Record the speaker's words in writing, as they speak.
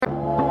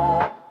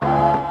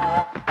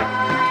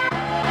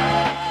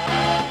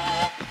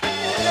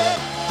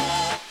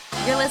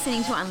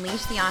listening to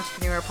Unleash the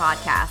Entrepreneur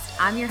podcast.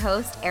 I'm your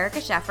host, Erica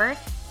Sheffer,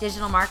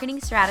 digital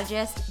marketing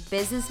strategist,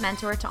 business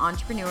mentor to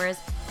entrepreneurs,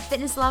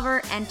 fitness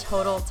lover, and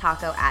total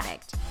taco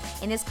addict.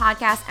 In this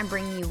podcast, I'm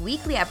bringing you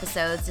weekly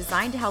episodes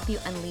designed to help you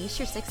unleash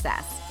your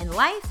success in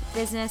life,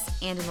 business,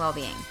 and in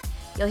well-being.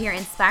 You'll hear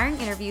inspiring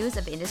interviews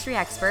of industry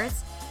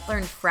experts,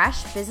 learn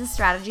fresh business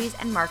strategies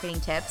and marketing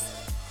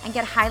tips, and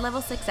get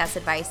high-level success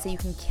advice so you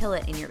can kill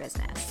it in your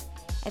business.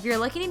 If you're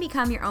looking to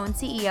become your own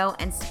CEO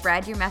and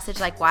spread your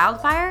message like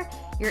wildfire,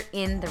 you're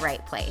in the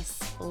right place.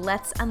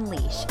 Let's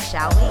unleash,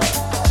 shall we?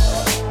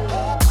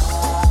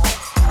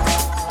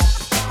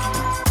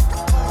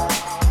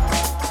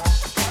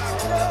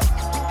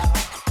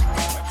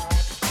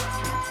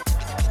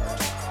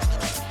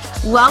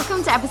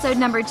 Welcome to episode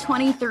number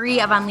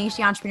 23 of Unleash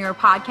the Entrepreneur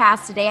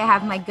podcast. Today I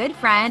have my good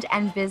friend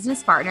and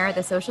business partner,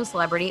 the social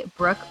celebrity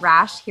Brooke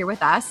Rash, here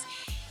with us.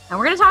 And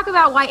we're going to talk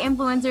about why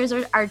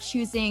influencers are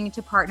choosing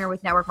to partner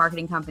with network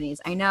marketing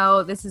companies. I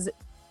know this is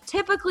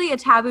typically a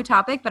taboo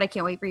topic, but I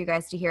can't wait for you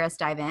guys to hear us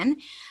dive in.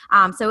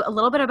 So a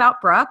little bit about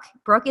Brooke.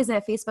 Brooke is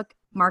a Facebook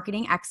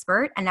marketing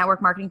expert and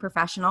network marketing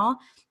professional.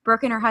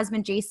 Brooke and her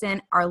husband,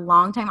 Jason, are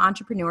longtime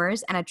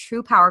entrepreneurs and a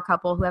true power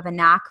couple who have a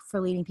knack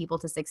for leading people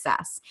to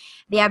success.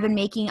 They have been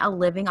making a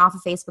living off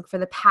of Facebook for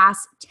the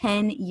past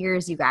 10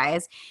 years, you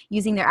guys,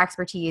 using their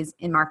expertise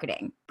in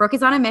marketing. Brooke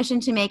is on a mission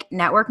to make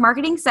network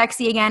marketing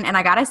sexy again, and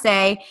I gotta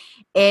say,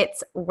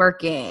 it's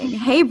working.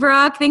 Hey,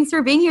 Brooke, thanks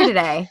for being here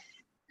today.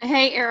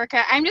 Hey,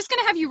 Erica. I'm just going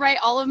to have you write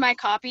all of my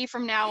copy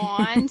from now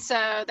on.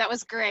 So that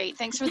was great.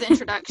 Thanks for the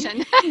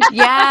introduction.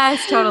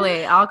 Yes,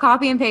 totally. I'll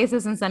copy and paste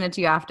this and send it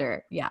to you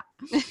after. Yeah.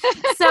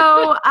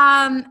 So,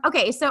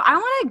 okay. So I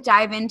want to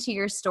dive into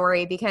your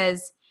story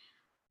because,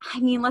 I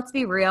mean, let's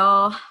be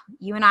real.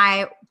 You and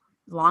I,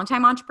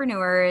 longtime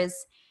entrepreneurs,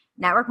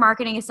 network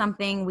marketing is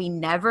something we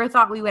never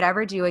thought we would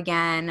ever do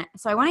again.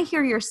 So I want to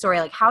hear your story.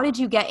 Like, how did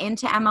you get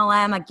into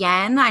MLM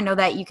again? I know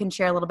that you can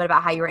share a little bit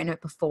about how you were in it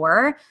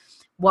before.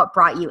 What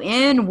brought you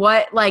in?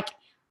 What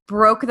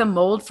broke the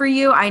mold for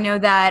you? I know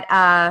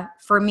that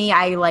for me,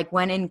 I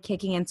went in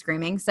kicking and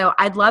screaming. So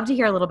I'd love to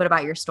hear a little bit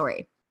about your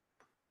story.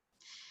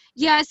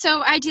 Yeah,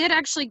 so I did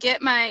actually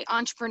get my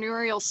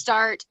entrepreneurial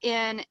start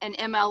in an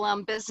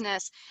MLM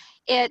business.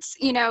 It's,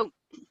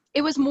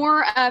 it was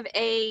more of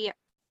a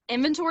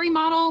inventory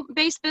model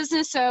based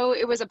business. So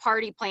it was a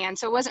party plan.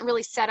 So it wasn't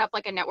really set up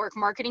like a network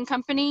marketing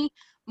company,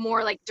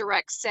 more like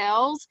direct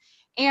sales.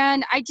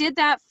 And I did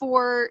that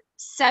for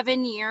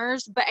 7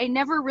 years, but I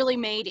never really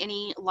made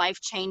any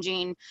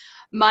life-changing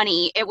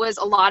money. It was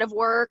a lot of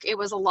work. It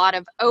was a lot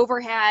of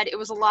overhead. It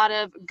was a lot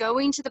of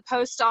going to the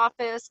post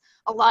office,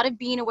 a lot of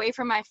being away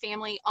from my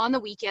family on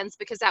the weekends,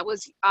 because that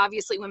was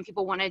obviously when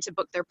people wanted to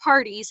book their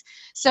parties.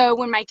 So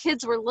when my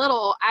kids were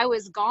little, I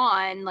was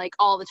gone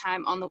all the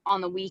time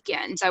on the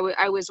weekends.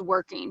 I was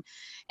working.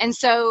 And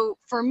so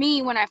for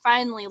me, when I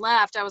finally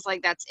left, I was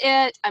like, that's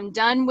it. I'm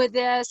done with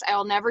this.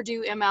 I'll never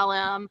do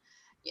MLM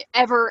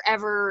ever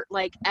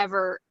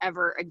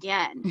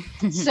again.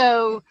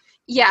 So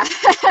yeah.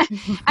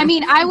 I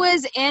mean, I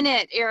was in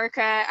it,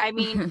 Erica. I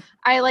mean,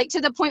 I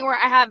to the point where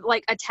I have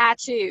a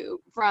tattoo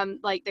from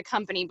the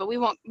company, but we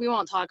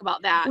won't talk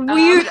about that. No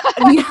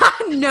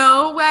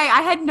way.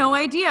 I had no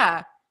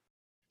idea.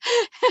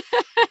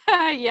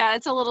 Yeah,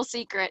 it's a little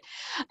secret.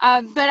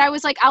 But I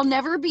was like, I'll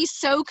never be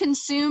so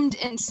consumed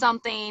in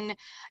something,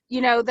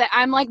 that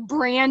I'm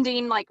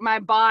branding my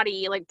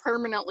body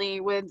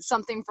permanently with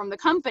something from the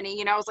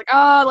company. I was like,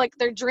 oh,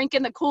 they're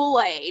drinking the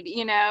Kool-Aid,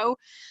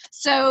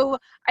 So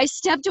I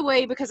stepped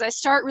away because I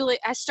start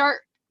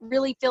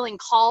really feeling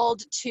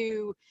called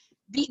to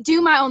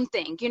do my own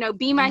thing,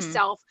 be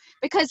myself,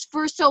 because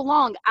for so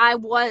long I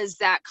was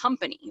that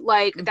company.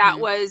 That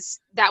was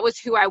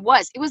who I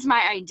was. It was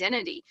my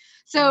identity.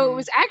 So it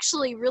was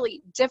actually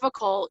really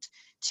difficult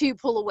to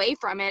pull away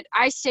from it.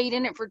 I stayed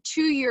in it for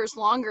 2 years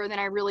longer than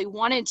I really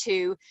wanted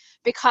to,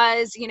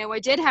 because, I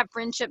did have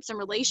friendships and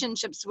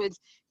relationships with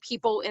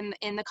people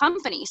in the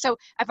company. So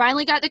I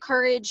finally got the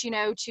courage,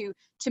 to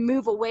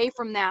move away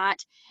from that.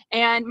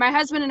 And my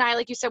husband and I,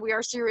 like you said, we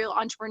are serial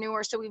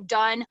entrepreneurs. So we've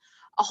done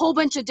a whole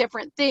bunch of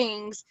different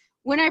things.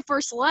 When I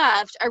first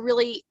left, I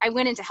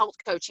went into health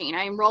coaching.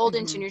 I enrolled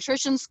into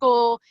nutrition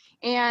school,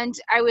 and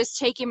I was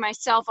taking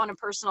myself on a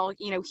personal,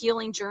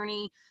 healing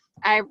journey.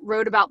 I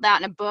wrote about that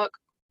in a book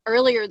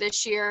earlier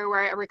this year,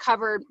 where I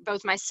recovered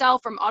both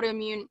myself from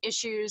autoimmune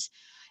issues.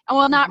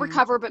 Well, not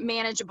recover, but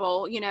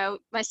manageable.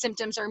 My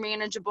symptoms are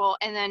manageable.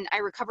 And then I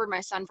recovered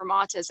my son from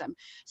autism.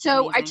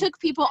 So amazing. I took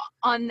people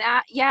on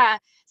that. Yeah.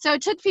 So I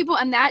took people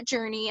on that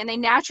journey, and they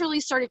naturally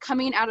started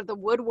coming out of the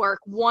woodwork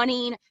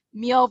wanting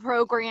meal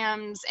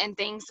programs and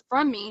things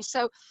from me.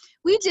 So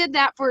we did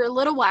that for a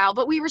little while,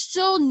 but we were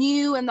still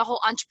new in the whole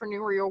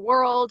entrepreneurial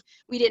world.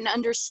 We didn't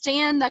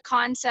understand the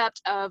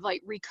concept of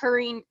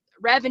recurring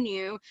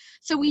revenue.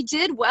 So we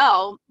did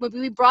well.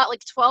 We brought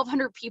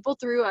 1,200 people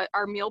through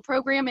our meal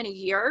program in a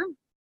year.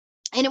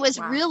 And it was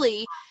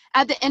really,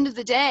 at the end of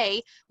the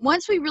day,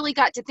 once we really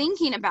got to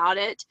thinking about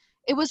it,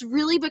 it was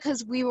really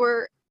because we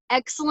were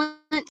excellent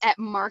at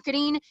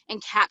marketing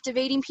and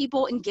captivating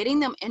people and getting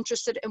them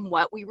interested in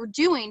what we were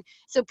doing.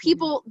 So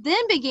people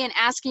then began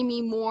asking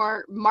me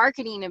more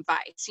marketing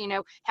advice.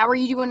 How are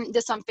you doing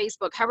this on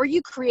Facebook? How are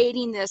you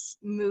creating this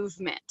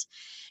movement?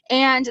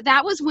 And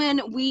that was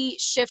when we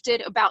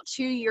shifted about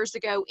 2 years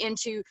ago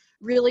into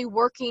really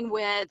working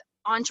with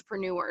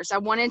entrepreneurs. I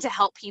wanted to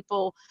help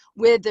people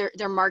with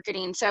their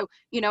marketing. So,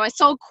 I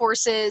sold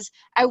courses.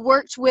 I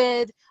worked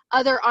with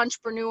other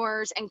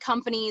entrepreneurs and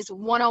companies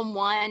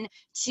one-on-one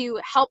to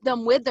help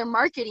them with their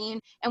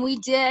marketing. And we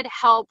did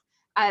help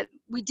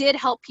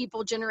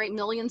people generate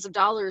millions of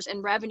dollars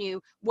in revenue,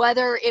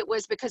 whether it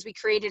was because we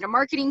created a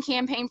marketing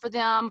campaign for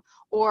them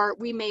or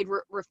we made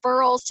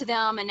referrals to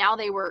them and now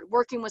they were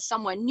working with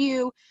someone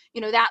new,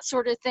 that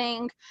sort of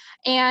thing.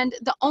 And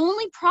the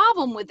only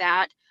problem with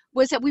that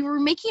was that we were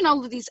making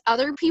all of these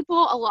other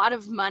people a lot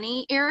of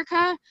money,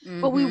 Erica,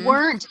 but we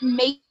weren't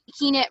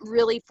making it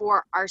really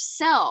for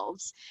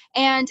ourselves.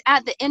 And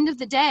at the end of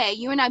the day,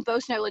 you and I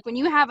both know, like when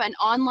you have an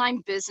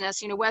online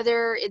business,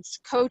 whether it's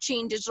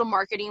coaching, digital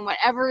marketing,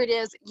 whatever it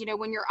is,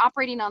 when you're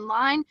operating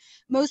online,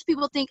 most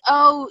people think,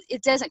 oh,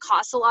 it doesn't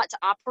cost a lot to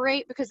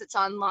operate because it's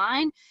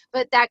online,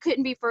 but that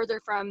couldn't be further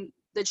from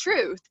the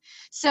truth.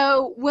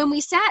 So when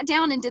we sat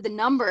down and did the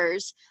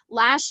numbers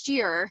last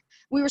year,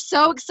 we were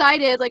so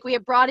excited, like we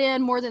had brought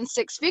in more than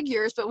 6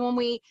 figures, but when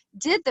we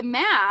did the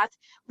math,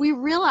 we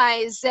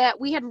realized that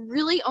we had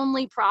really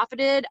only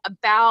profited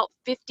about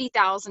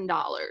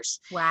 $50,000.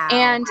 Wow.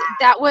 And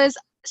that was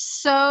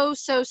so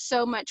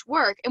much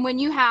work. And when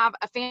you have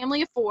a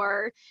family of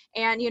 4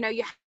 and, you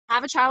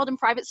have a child in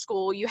private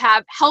school, you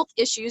have health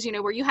issues,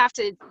 where you have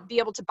to be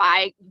able to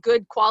buy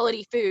good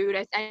quality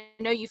food. I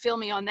know you feel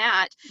me on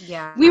that.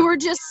 Yeah. We were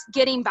just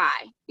getting by,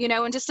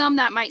 and to some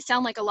that might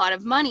sound like a lot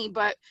of money,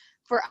 but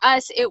for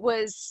us, it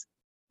was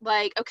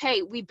like,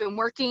 okay, we've been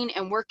working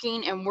and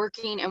working and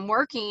working and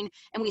working,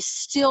 and we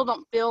still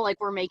don't feel like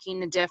we're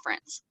making a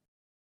difference.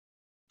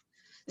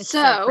 It's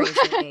so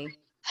crazy.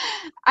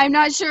 I'm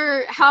not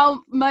sure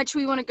how much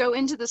we want to go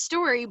into the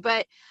story,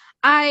 but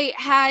I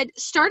had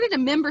started a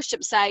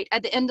membership site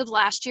at the end of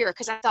last year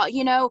because I thought,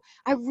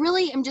 I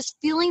really am just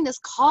feeling this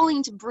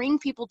calling to bring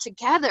people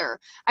together.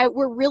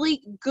 We're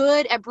really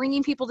good at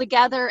bringing people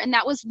together. And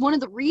that was one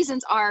of the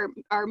reasons our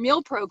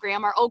meal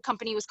program, our old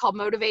company was called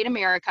Motivate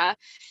America.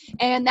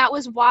 And that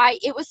was why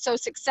it was so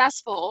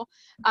successful,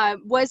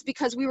 was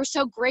because we were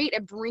so great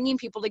at bringing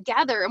people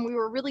together. And we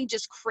were really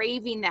just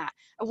craving that.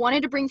 I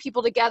wanted to bring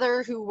people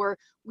together who were,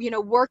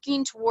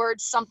 working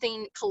towards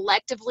something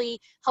collectively,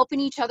 helping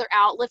each other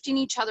out, lifting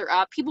each other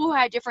up, people who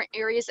had different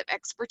areas of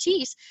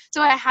expertise.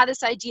 So I had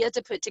this idea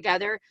to put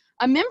together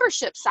a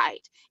membership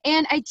site.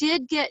 And I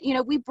did get,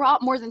 we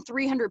brought more than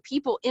 300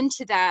 people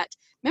into that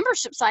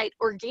membership site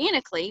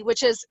organically,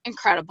 which is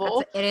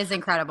incredible. It is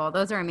incredible.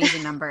 Those are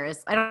amazing numbers.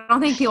 I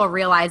don't think people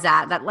realize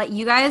that like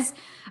you guys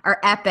are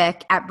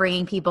epic at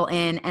bringing people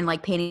in and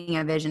like painting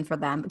a vision for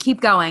them. Keep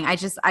going. I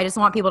just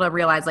want people to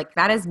realize like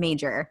that is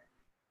major.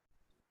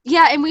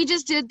 Yeah, and we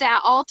just did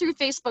that all through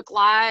Facebook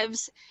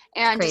Lives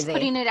and just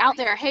putting it out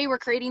there. Hey, we're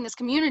creating this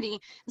community.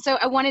 And so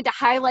I wanted to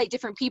highlight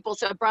different people.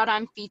 So I brought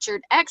on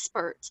featured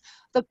experts.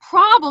 The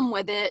problem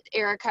with it,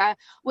 Erica,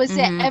 was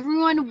that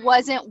everyone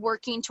wasn't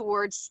working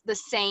towards the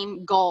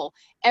same goal.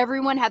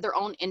 Everyone had their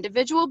own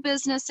individual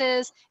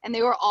businesses and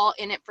they were all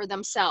in it for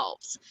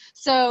themselves.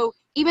 So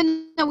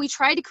even though we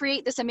tried to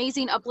create this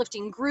amazing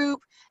uplifting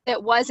group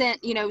that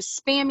wasn't,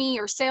 spammy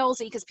or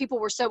salesy, because people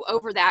were so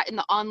over that in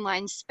the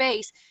online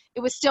space, it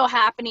was still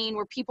happening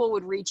where people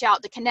would reach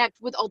out to connect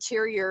with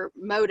ulterior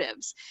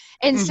motives.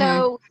 And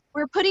so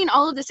we're putting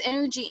all of this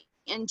energy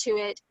into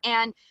it.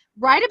 And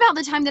right about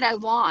the time that I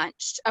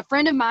launched, a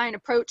friend of mine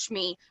approached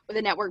me with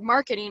a network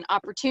marketing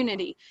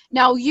opportunity.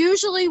 Now,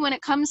 usually when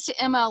it comes to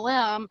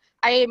MLM,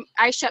 I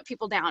shut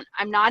people down.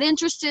 I'm not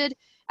interested.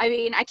 I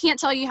mean, I can't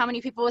tell you how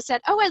many people have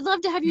said, "Oh, I'd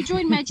love to have you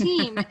join my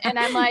team." And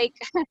I'm like,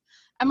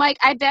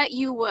 I bet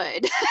you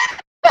would.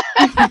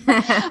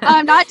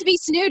 Not to be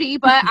snooty,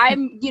 but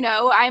I'm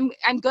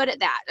good at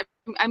that.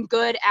 I'm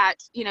good at,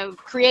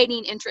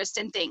 creating interest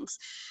in things.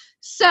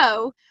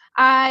 So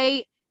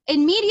I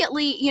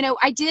immediately,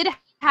 I did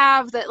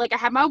have I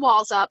had my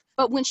walls up,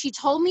 but when she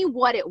told me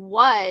what it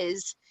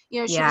was, she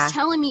was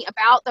telling me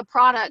about the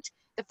product,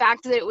 the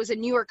fact that it was a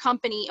newer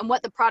company and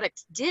what the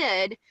product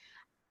did.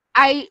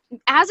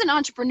 As an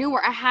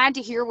entrepreneur, I had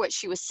to hear what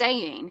she was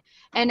saying.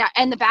 And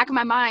in the back of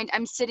my mind,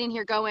 I'm sitting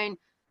here going,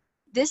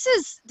 this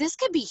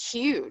could be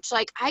huge.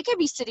 Like I could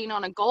be sitting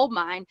on a gold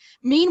mine.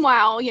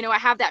 Meanwhile, I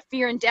have that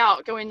fear and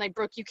doubt going like,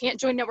 Brooke, you can't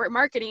join network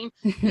marketing.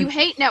 You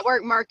hate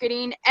network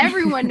marketing.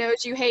 Everyone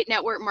knows you hate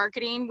network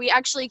marketing. We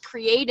actually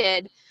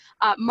created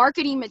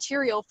marketing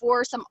material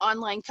for some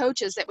online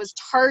coaches that was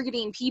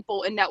targeting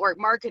people in network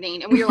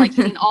marketing. And we were like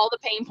hitting all the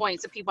pain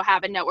points that people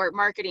have in network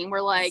marketing.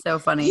 We're like, so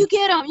funny. You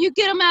get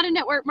them out of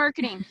network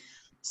marketing.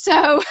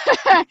 So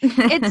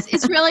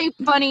it's really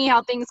funny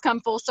how things come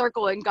full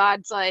circle and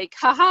God's like,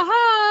 ha ha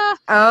ha.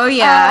 Oh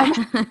yeah.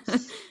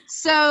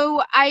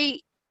 So I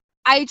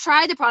I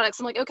tried the products.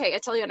 I'm like, okay, I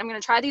tell you what, I'm going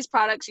to try these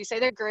products. You say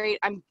they're great.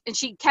 And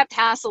she kept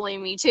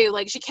hassling me too.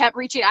 Like she kept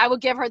reaching, I would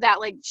give her that.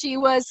 Like she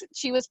was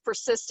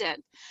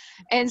persistent.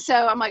 And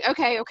so I'm like,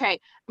 okay,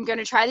 I'm going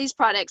to try these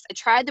products. I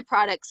tried the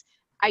products.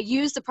 I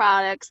used the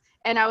products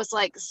and I was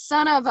like,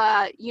 son of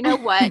a, you know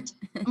what?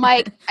 I'm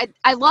like,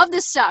 I love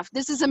this stuff.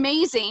 This is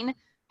amazing.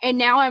 And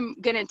now I'm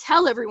going to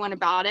tell everyone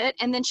about it.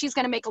 And then she's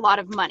going to make a lot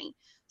of money.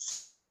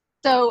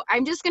 So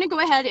I'm just going to go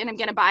ahead and I'm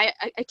going to buy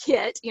a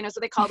kit, so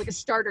they call it like a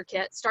startup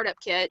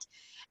kit.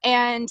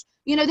 And,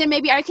 then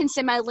maybe I can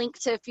send my link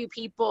to a few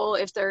people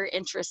if they're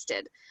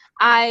interested.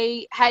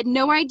 I had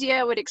no idea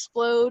it would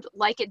explode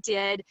like it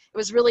did. It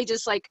was really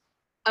just like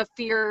a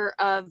fear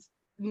of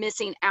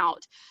missing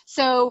out.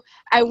 So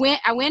I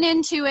went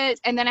into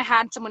it, and then I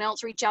had someone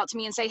else reach out to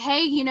me and say,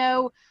 hey,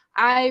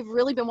 I've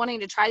really been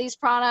wanting to try these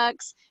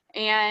products,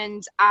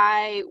 and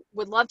I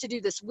would love to do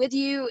this with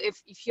you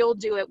if you'll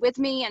do it with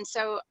me. And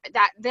so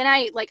then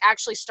I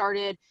actually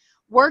started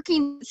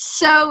working.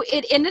 So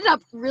it ended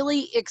up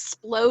really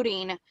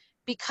exploding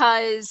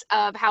because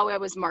of how I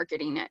was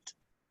marketing it.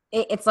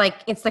 It's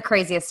the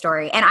craziest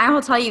story. And I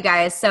will tell you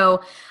guys,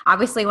 so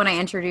obviously when I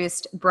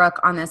introduced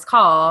Brooke on this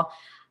call,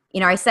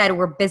 I said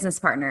we're business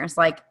partners.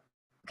 Like,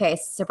 okay,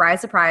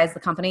 surprise, surprise, the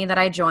company that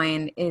I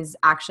joined is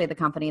actually the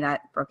company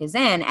that Brooke is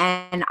in.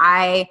 And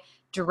I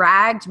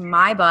dragged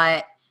my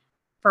butt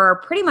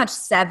for pretty much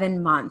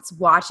 7 months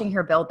watching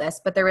her build this.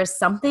 But there was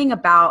something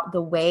about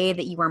the way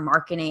that you were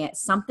marketing it,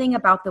 something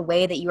about the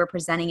way that you were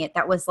presenting it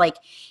that was like,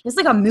 it was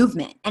like a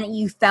movement. And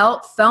you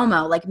felt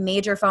FOMO, like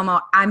major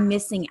FOMO. I'm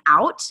missing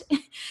out,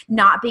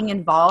 not being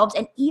involved.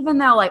 And even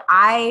though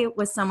I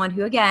was someone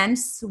who, again,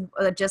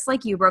 just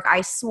like you, Brooke, I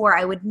swore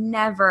I would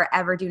never,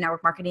 ever do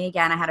network marketing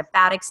again. I had a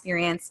bad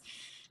experience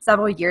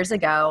several years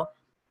ago.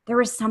 There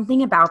was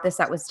something about this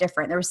that was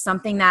different. There was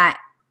something that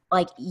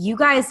you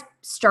guys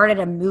started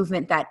a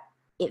movement that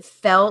it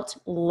felt,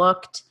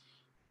 looked,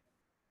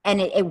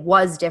 and it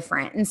was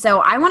different. And so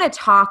I want to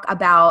talk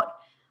about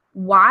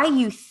why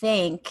you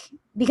think,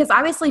 because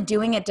obviously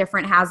doing it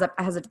different has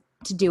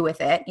to do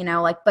with it,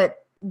 but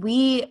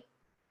we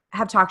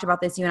have talked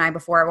about this, you and I,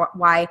 before,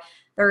 why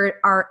there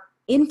are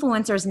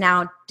influencers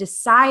now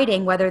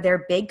deciding whether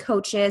they're big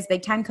coaches,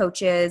 big time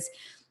coaches,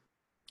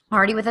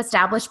 already with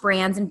established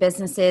brands and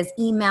businesses,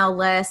 email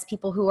lists,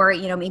 people who are,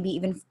 maybe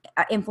even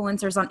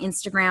influencers on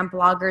Instagram,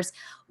 bloggers,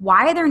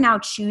 why they're now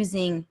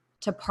choosing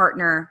to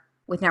partner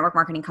with network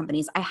marketing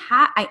companies.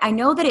 I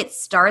know that it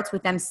starts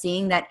with them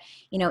seeing that,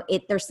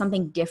 there's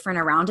something different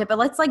around it, but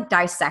let's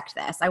dissect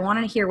this. I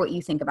want to hear what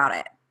you think about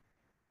it.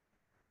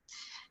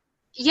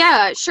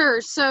 Yeah, sure.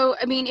 So,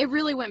 it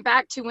really went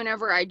back to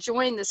whenever I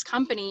joined this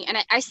company, and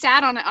I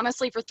sat on it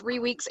honestly for 3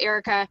 weeks,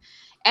 Erica,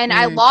 and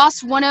I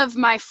lost one of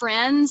my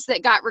friends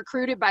that got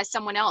recruited by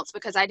someone else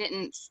because I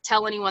didn't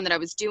tell anyone that I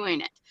was doing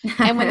it.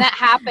 And when that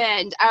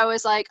happened, I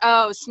was like,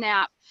 oh,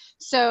 snap.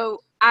 So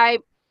I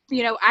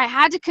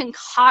had to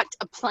concoct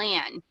a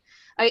plan.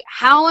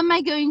 How am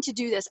I going to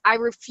do this? I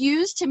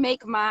refused to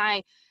make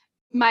my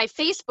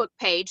Facebook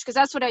page, because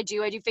that's what I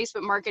do. I do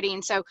Facebook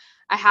marketing. So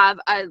I have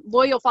a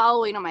loyal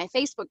following on my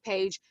Facebook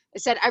page. I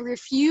said, I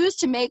refuse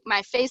to make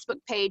my Facebook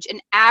page an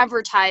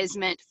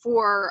advertisement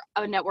for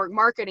a network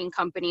marketing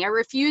company. I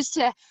refuse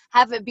to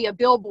have it be a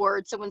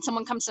billboard. So when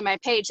someone comes to my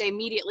page, they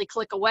immediately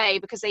click away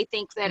because they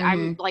think that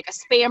I'm like a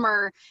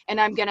spammer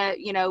and I'm going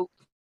to,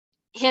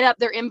 hit up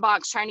their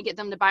inbox trying to get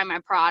them to buy my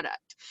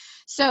product.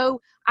 So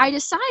I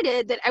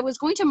decided that I was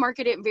going to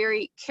market it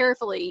very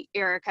carefully,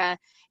 Erica.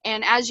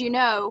 And as you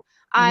know,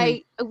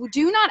 I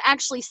do not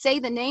actually say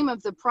the name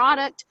of the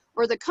product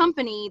or the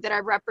company that I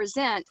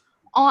represent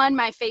on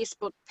my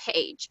Facebook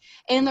page.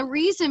 And the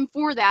reason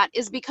for that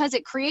is because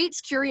it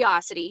creates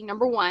curiosity.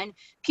 Number one,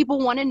 people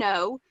want to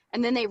know,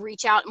 and then they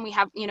reach out and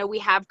we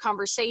have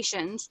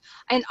conversations.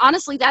 And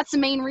honestly, that's the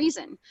main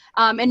reason.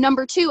 And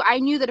number two, I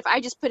knew that if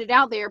I just put it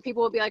out there,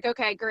 people would be like,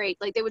 okay, great.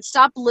 They would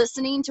stop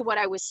listening to what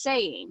I was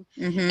saying.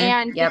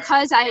 And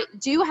because I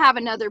do have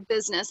another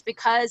business,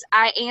 because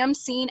I am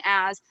seen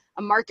as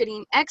a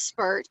marketing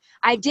expert,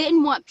 I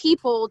didn't want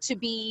people to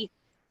be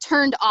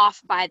turned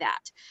off by that.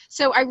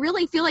 So I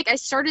really feel like I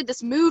started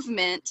this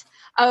movement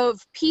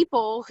of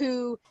people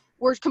who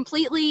were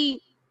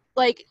completely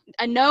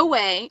no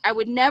way, I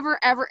would never,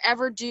 ever,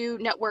 ever do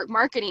network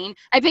marketing.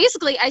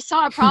 I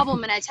saw a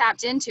problem and I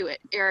tapped into it,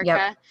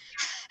 Erica.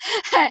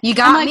 You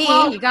got me.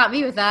 Well, you got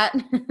me with that.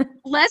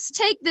 Let's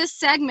take this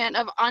segment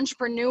of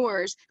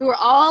entrepreneurs who are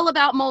all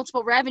about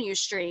multiple revenue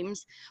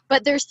streams,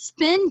 but they're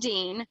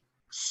spending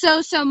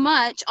so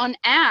much on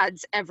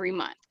ads every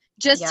month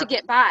just to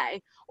get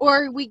by.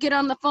 Or we get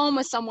on the phone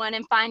with someone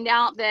and find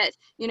out that,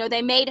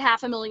 they made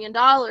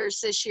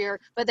 $500,000 this year,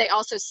 but they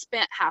also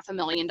spent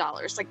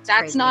 $500,000. That's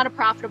crazy. Not a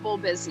profitable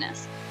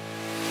business.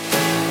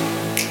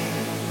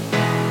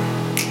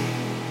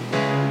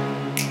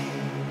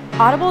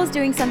 Audible is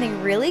doing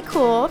something really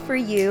cool for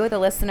you, the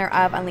listener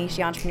of Unleash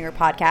the Entrepreneur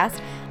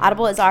podcast.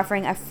 Audible is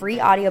offering a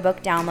free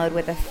audiobook download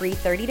with a free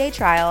 30-day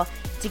trial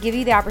to give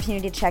you the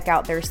opportunity to check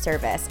out their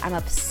service. I'm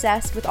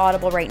obsessed with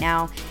Audible right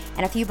now,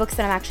 and a few books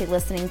that I'm actually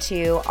listening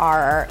to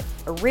are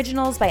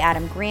Originals by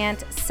Adam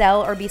Grant,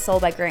 Sell or Be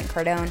Sold by Grant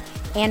Cardone,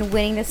 and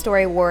Winning the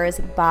Story Wars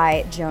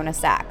by Jonah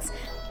Sachs.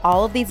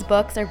 All of these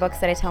books are books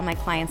that I tell my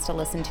clients to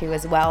listen to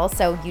as well,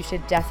 so you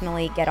should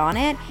definitely get on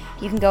it.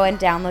 You can go and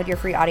download your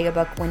free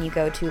audiobook when you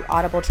go to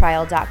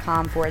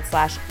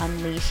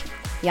audibletrial.com/unleash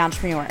the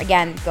entrepreneur.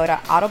 Again, go to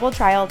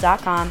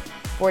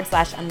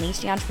audibletrial.com/unleash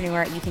the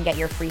entrepreneur. You can get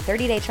your free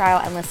 30-day trial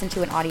and listen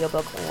to an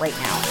audiobook right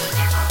now.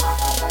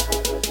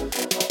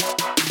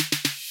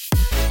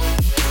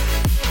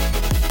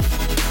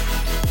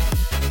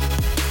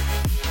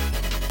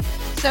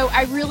 So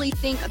I really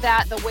think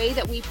that the way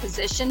that we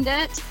positioned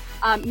it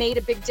made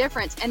a big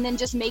difference. And then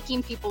just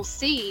making people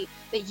see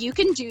that you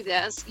can do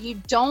this. You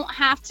don't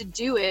have to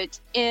do it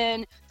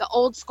in the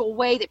old school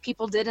way that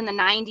people did in the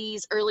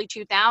 90s, early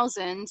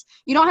 2000s.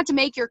 You don't have to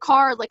make your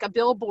car like a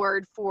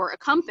billboard for a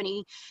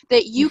company,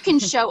 that you can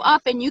show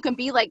up and you can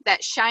be like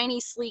that shiny,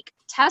 sleek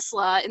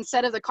Tesla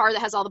instead of the car that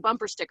has all the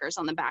bumper stickers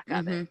on the back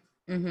of it.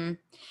 Mm-hmm.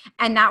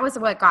 And that was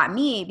what got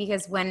me,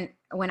 because when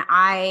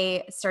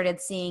I started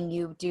seeing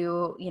you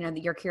do,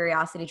 your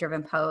curiosity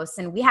driven posts,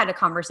 and we had a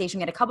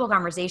couple of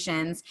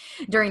conversations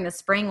during the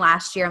spring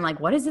last year. I'm like,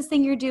 what is this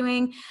thing you're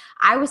doing?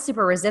 I was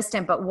super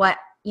resistant, but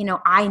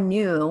I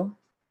knew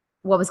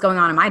what was going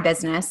on in my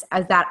business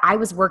is that I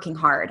was working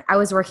hard. I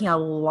was working a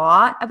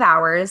lot of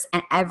hours,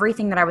 and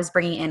everything that I was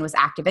bringing in was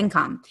active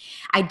income.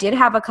 I did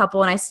have a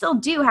couple, and I still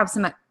do have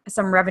some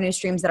revenue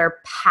streams that are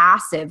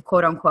passive,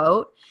 quote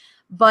unquote.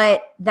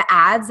 But the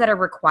ads that are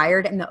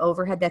required and the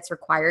overhead that's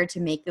required to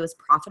make those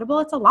profitable,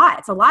 it's a lot.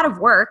 It's a lot of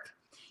work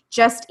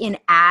just in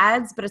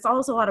ads, but it's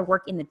also a lot of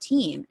work in the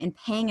team and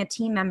paying a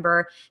team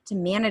member to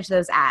manage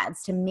those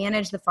ads, to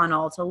manage the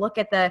funnel, to look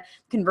at the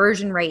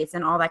conversion rates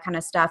and all that kind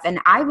of stuff.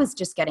 And I was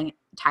just getting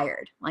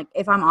tired. Like,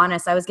 if I'm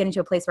honest, I was getting to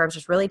a place where I was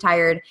just really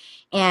tired,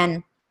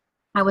 and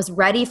I was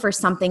ready for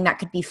something that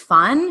could be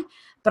fun,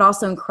 but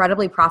also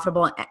incredibly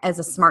profitable as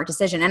a smart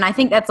decision. And I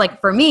think that's like,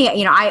 for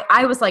me,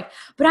 I was like,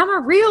 but I'm a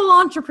real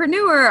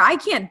entrepreneur. I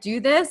can't do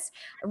this.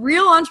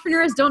 Real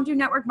entrepreneurs don't do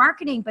network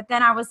marketing. But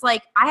then I was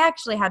like, I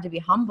actually had to be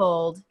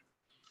humbled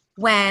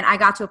when I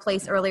got to a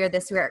place earlier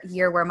this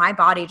year where my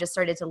body just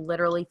started to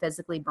literally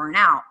physically burn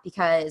out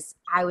because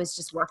I was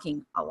just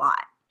working a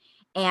lot.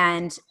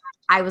 And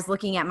I was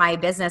looking at my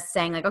business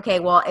saying like, okay,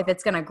 well, if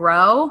it's going to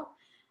grow,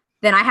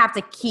 then I have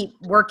to keep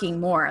working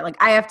more. Like,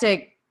 I have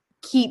to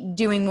keep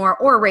doing more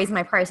or raise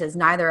my prices,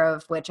 neither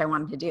of which I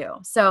wanted to do.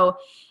 So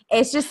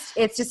it's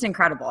just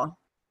incredible.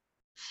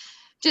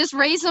 Just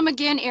raise them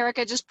again,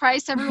 Erica. Just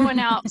price everyone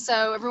out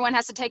so everyone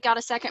has to take out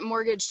a second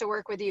mortgage to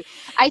work with you.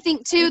 I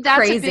think too, that's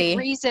crazy. A big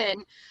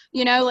reason,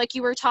 like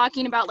you were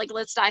talking about, like,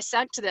 let's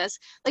dissect this.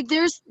 Like,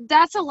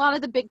 that's a lot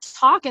of the big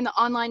talk in the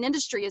online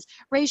industry is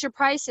raise your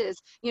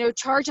prices,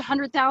 charge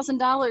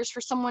 $100,000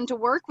 for someone to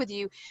work with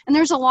you. And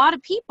there's a lot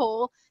of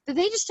people that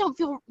they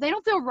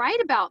don't feel right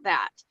about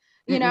that.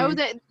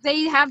 That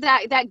they have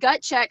that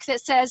gut check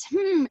that says,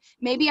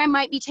 maybe I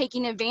might be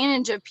taking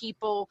advantage of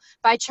people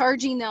by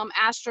charging them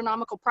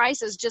astronomical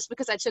prices just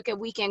because I took a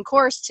weekend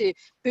course to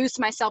boost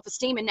my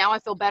self-esteem, and now I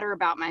feel better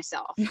about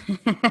myself. Yep.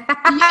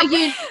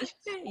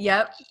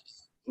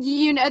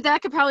 That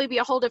could probably be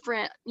a whole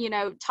different,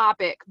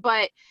 topic.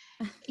 But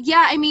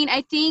yeah,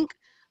 I think,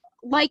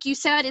 like you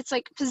said, it's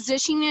like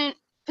positioning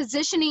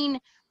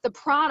the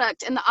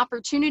product and the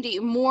opportunity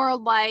more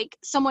like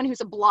someone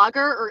who's a blogger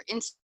or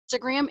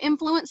Instagram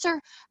influencer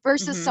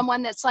versus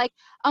someone that's like,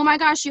 oh my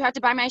gosh, you have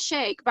to buy my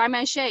shake. Like,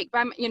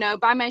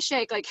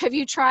 have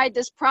you tried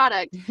this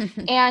product?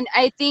 And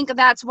I think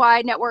that's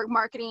why network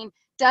marketing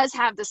does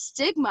have the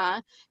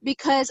stigma,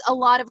 because a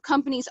lot of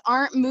companies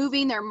aren't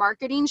moving their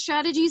marketing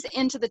strategies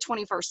into the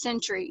 21st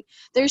century.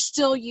 They're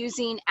still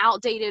using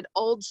outdated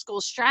old school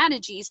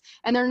strategies,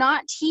 and they're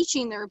not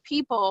teaching their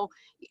people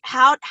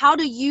how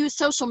to use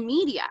social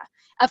media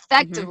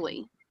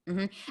effectively.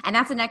 And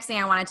that's the next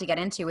thing I wanted to get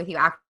into with you.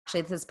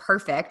 Actually, this is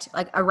perfect,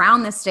 like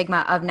around the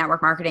stigma of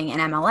network marketing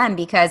and MLM,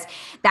 because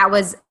that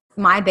was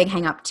my big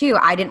hang up too.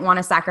 I didn't want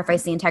to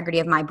sacrifice the integrity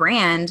of my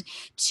brand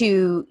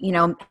to,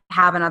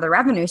 have another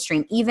revenue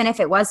stream. Even if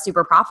it was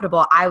super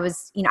profitable, I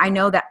was, I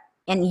know that,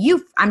 and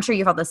I'm sure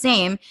you felt the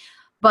same,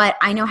 but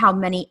I know how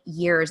many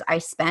years I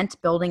spent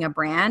building a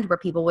brand where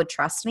people would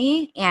trust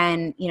me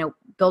and,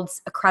 build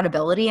a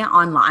credibility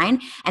online.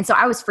 And so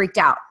I was freaked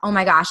out. Oh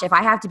my gosh, if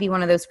I have to be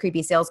one of those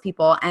creepy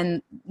salespeople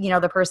and,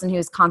 the person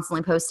who's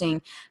constantly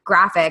posting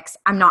graphics,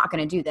 I'm not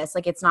going to do this.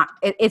 Like, it's not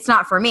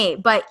for me.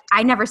 But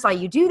I never saw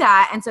you do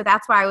that. And so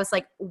that's why I was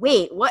like,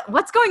 wait,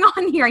 what's going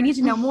on here? I need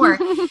to know more.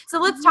 So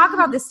let's talk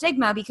about the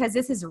stigma, because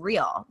this is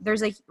real.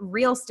 There's a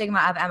real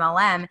stigma of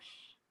MLM.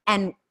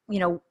 And,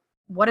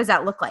 what does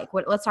that look like?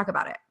 Let's talk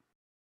about it.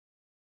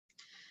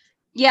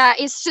 Yeah,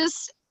 it's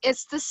just,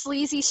 it's the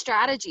sleazy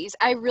strategies.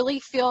 I really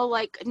feel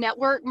like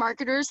network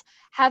marketers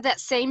have that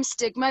same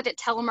stigma that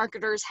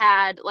telemarketers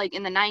had like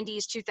in the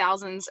 90s,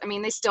 2000s. I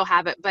mean, they still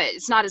have it, but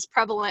it's not as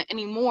prevalent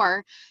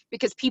anymore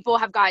because people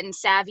have gotten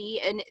savvy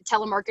and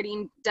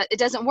telemarketing, it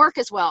doesn't work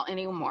as well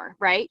anymore,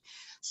 right?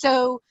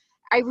 So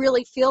I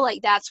really feel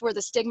like that's where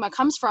the stigma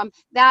comes from.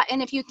 That,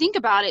 and if you think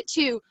about it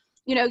too,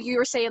 you know, you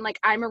were saying like,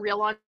 I'm a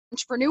real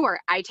entrepreneur.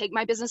 I take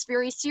my business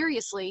very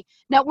seriously.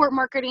 Network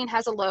marketing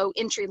has a low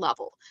entry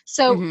level.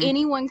 So Mm-hmm.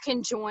 anyone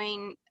can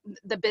join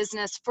the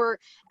business for,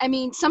 I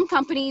mean, some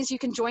companies you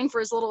can join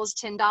for as little as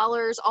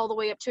 $10 all the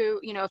way up to,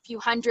 you know, a few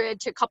hundred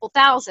to a couple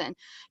thousand,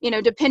 you know,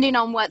 depending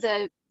on what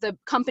the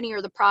company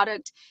or the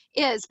product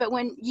is. But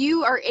when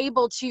you are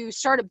able to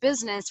start a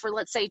business for,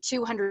 let's say,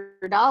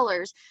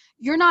 $200,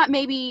 you're not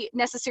maybe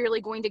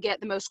necessarily going to get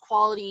the most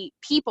quality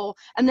people.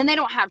 And then they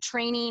don't have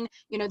training,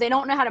 you know, they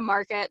don't know how to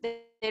market,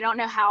 they don't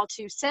know how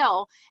to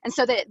sell. And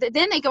so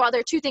then they go out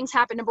there, two things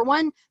happen. Number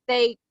one,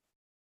 they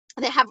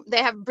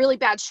have really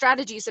bad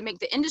strategies that make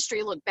the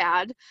industry look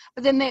bad,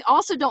 but then they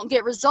also don't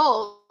get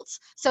results.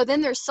 So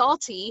then they're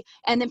salty,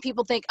 and then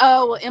people think,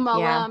 oh, well,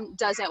 Yeah. MLM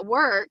doesn't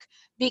work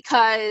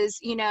because,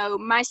 you know,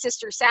 my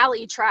sister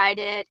Sally tried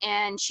it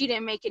and she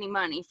didn't make any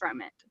money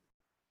from it.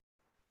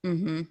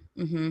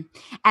 Mm-hmm. Mm-hmm.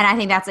 And I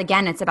think that's,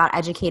 again, it's about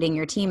educating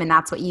your team. And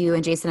that's what you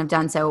and Jason have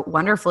done so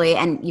wonderfully.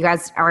 And you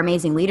guys are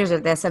amazing leaders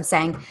of this, of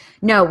saying,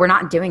 no, we're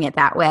not doing it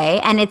that way.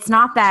 And it's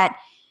not that,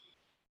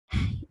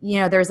 you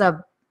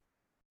know,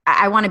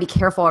 I want to be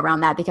careful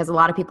around that, because a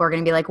lot of people are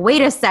going to be like,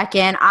 wait a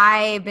second,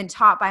 I've been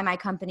taught by my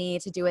company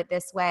to do it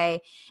this way.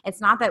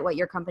 It's not that what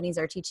your companies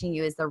are teaching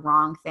you is the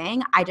wrong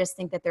thing. I just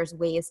think that there's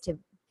ways to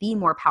be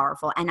more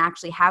powerful and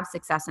actually have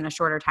success in a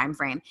shorter time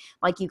frame,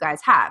 like you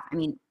guys have. I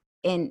mean,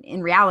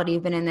 in reality,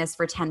 you've been in this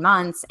for 10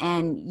 months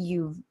and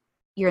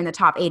you're in the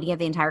top 80 of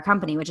the entire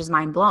company, which is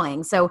mind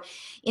blowing. So,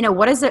 you know,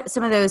 what does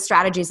some of those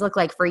strategies look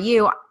like for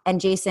you?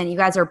 And Jason, you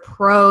guys are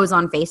pros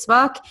on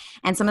Facebook,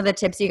 and some of the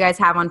tips you guys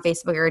have on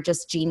Facebook are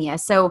just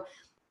genius. So,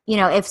 you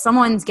know, if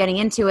someone's getting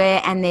into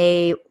it and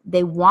they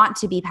want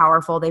to be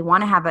powerful, they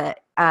want to have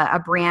a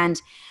brand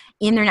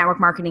in their network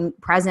marketing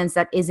presence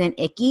that isn't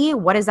icky,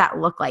 what does that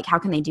look like? How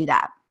can they do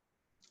that?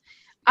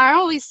 I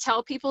always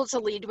tell people to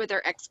lead with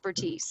their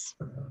expertise.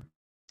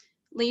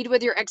 Lead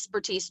with your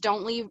expertise.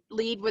 Don't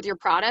lead with your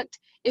product.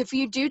 If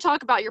you do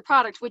talk about your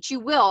product, which you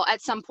will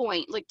at some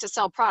point, like to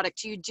sell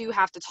product, you do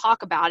have to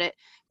talk about it,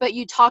 but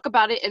you talk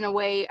about it in a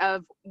way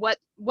of what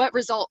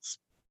results,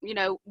 you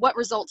know, what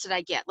results did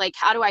I get? Like,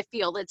 how do I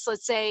feel? Let's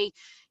say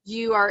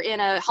you are in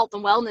a health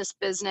and wellness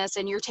business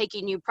and you're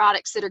taking new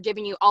products that are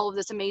giving you all of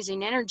this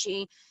amazing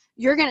energy.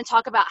 You're going to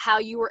talk about how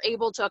you were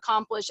able to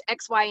accomplish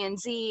X, Y, and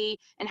Z,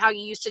 and how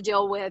you used to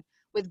deal with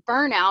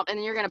burnout. And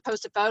then you're going to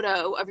post a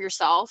photo of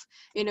yourself,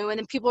 you know, and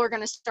then people are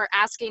going to start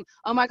asking,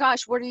 oh my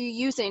gosh, what are you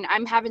using?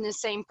 I'm having the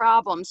same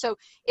problem. So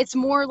it's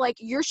more like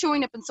you're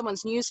showing up in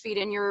someone's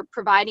newsfeed and you're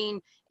providing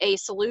a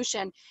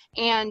solution.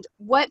 And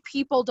what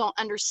people don't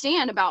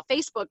understand about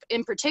Facebook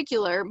in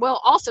particular,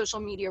 well, all social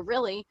media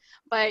really,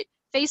 but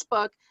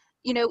Facebook,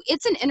 you know,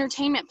 it's an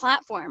entertainment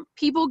platform.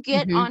 People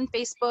get Mm-hmm. on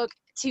Facebook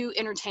to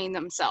entertain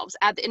themselves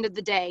at the end of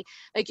the day.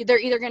 Like, they're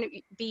either going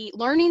to be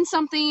learning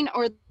something,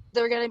 or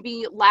they're going to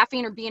be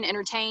laughing or being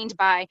entertained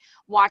by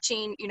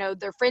watching, you know,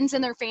 their friends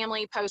and their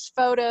family post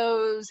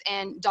photos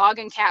and dog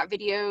and cat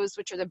videos,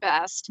 which are the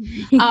best.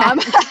 Yeah.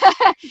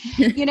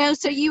 You know,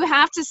 so you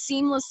have to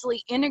seamlessly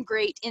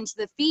integrate into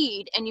the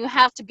feed, and you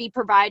have to be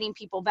providing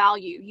people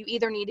value. You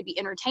either need to be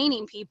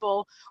entertaining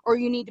people, or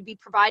you need to be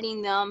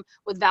providing them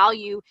with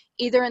value,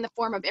 either in the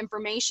form of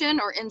information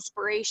or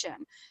inspiration.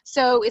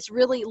 So it's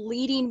really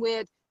leading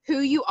with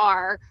who you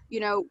are, you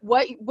know,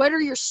 what are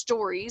your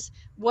stories,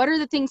 what are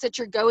the things that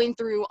you're going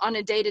through on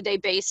a day-to-day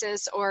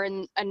basis, or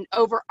in an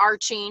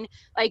overarching,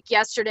 like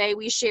yesterday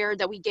we shared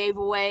that we gave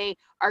away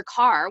our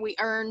car. We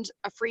earned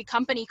a free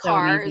company So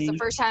car. It was the amazing.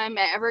 first time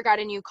I ever got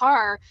a new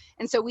car.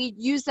 And so we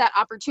used that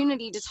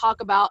opportunity to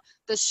talk about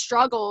the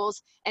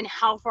struggles and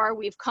how far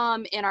we've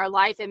come in our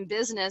life and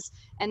business,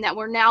 and that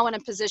we're now in a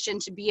position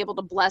to be able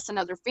to bless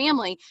another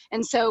family.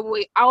 And so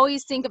we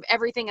always think of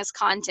everything as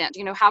content.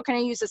 You know, how can I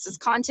use this as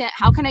content?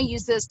 How can I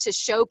use this to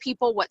show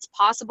people what's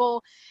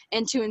possible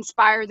and to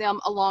inspire them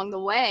along the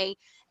way?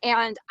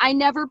 And I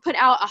never put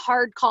out a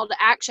hard call to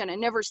action. I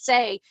never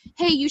say,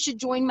 hey, you should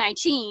join my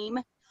team.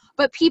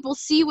 But people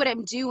see what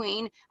I'm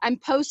doing. I'm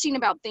posting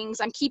about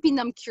things. I'm keeping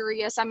them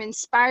curious. I'm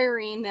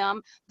inspiring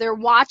them. They're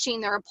watching,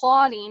 they're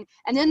applauding.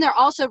 And then they're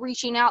also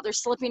reaching out. They're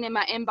slipping in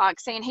my inbox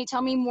saying, hey,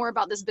 tell me more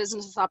about this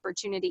business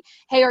opportunity.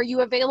 Hey, are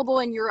you available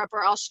in Europe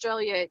or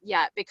Australia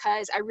yet?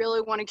 Because I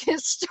really want to get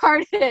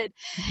started.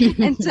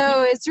 And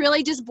so it's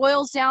really just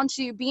boils down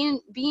to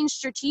being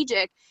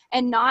strategic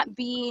and not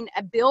being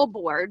a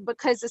billboard,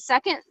 because the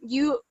second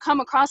you come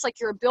across like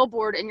you're a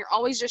billboard and you're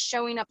always just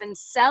showing up and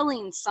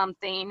selling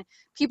something,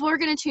 people are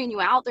going to tune you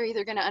out. They're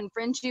either going to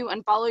unfriend you,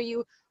 unfollow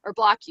you, or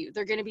block you.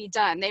 They're going to be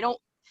done.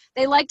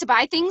 They like to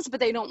buy things, but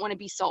they don't want to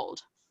be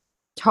sold.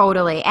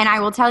 Totally. And I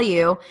will tell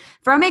you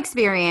from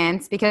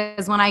experience,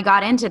 because when I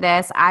got into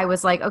this, I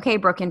was like, okay,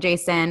 Brooke and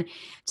Jason,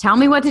 tell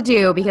me what to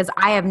do because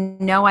I have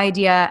no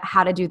idea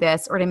how to do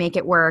this or to make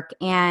it work.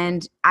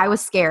 And I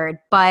was scared,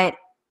 but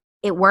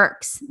it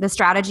works. The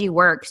strategy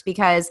works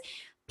because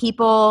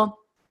people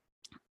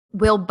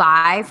will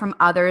buy from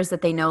others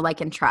that they know, like,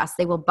 and trust.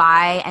 They will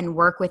buy and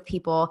work with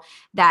people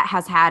that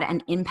has had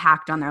an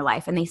impact on their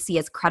life and they see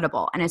as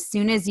credible. And as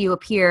soon as you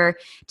appear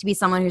to be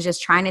someone who's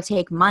just trying to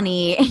take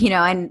money,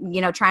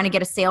 and trying to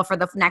get a sale for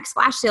the next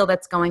flash sale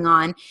that's going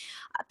on,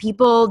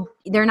 people,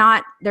 they're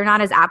not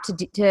as apt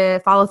to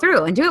follow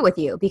through and do it with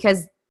you,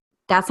 because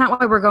that's not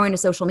why we're going to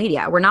social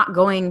media. We're not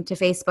going to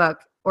Facebook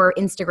or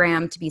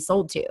Instagram to be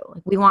sold to.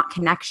 Like, we want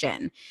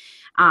connection.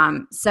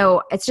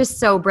 So it's just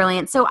so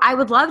brilliant. So I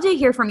would love to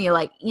hear from you.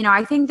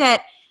 I think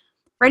that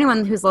for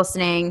anyone who's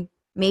listening,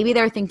 maybe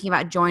they're thinking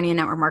about joining a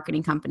network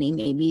marketing company.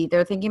 Maybe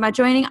they're thinking about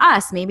joining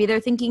us. Maybe they're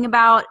thinking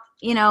about,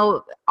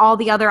 all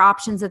the other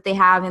options that they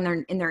have in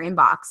their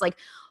inbox. Like,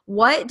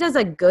 what does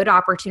a good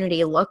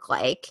opportunity look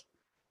like?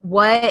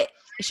 What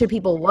should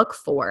people look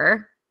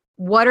for?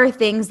 What are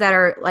things that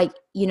are like,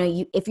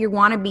 if you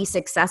want to be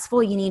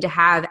successful, you need to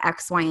have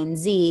X, Y, and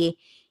Z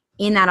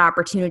in that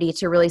opportunity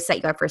to really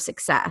set you up for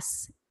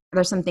success. Are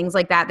there some things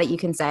like that you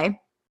can say?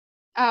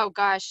 Oh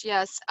gosh,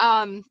 yes.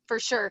 For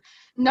sure.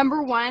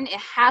 Number one, it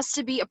has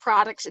to be a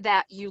product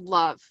that you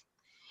love.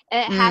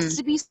 And it has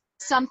to be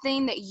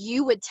something that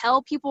you would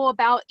tell people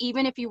about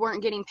even if you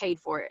weren't getting paid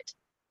for it.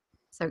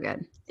 So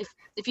good.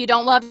 If you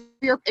don't love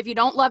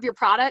your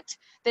product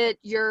that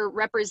you're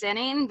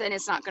representing, then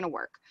it's not going to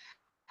work.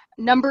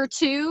 Number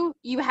two,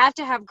 you have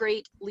to have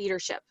great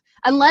leadership.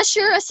 Unless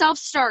you're a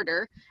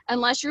self-starter,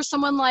 unless you're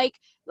someone like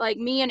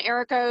me and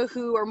Erica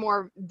who are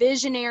more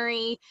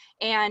visionary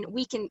and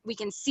we can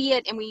see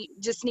it and we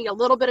just need a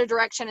little bit of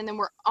direction and then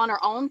we're on our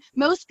own.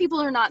 Most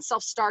people are not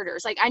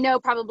self-starters. Like, I know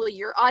probably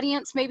your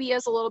audience maybe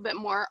is a little bit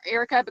more,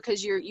 Erica,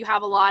 because you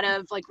have a lot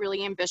of like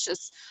really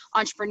ambitious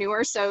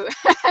entrepreneurs. So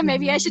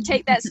maybe I should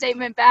take that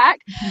statement back.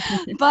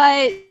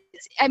 But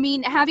I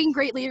mean, having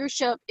great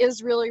leadership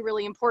is really,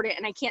 really important.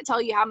 And I can't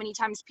tell you how many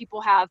times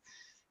people have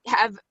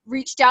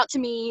reached out to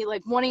me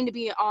like wanting to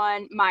be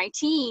on my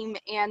team,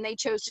 and they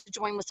chose to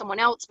join with someone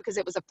else because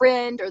it was a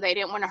friend or they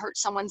didn't want to hurt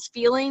someone's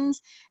feelings.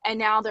 And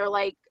now they're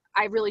like,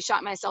 I really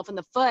shot myself in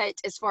the foot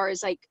as far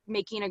as like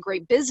making a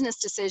great business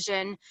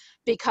decision,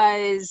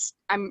 because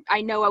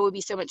I know I would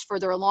be so much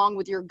further along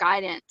with your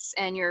guidance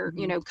and your,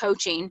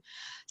 coaching.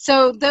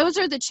 So those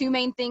are the two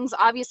main things.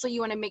 Obviously,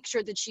 you want to make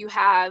sure that you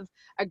have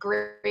a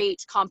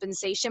great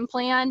compensation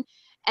plan.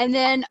 And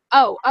then,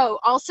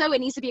 also it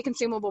needs to be a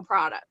consumable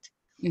product.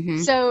 Mm-hmm.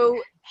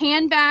 So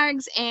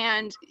handbags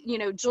and,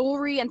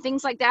 jewelry and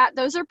things like that,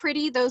 those are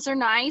pretty, those are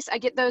nice. I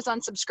get those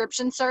on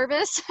subscription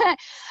service,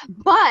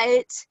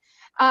 but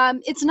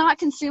it's not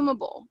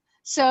consumable.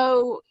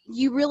 So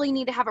you really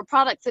need to have a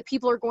product that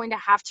people are going to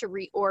have to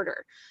reorder.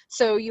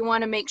 So you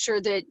want to make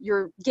sure that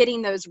you're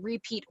getting those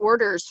repeat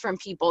orders from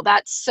people.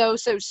 That's so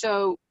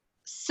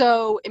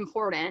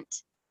important.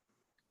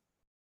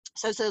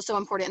 So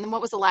important. And then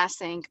what was the last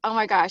thing? Oh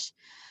my gosh.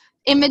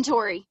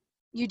 Inventory.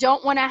 You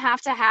don't want to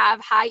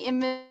have high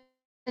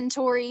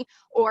inventory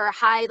or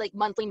high like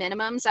monthly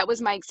minimums. That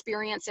was my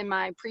experience in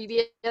my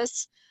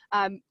previous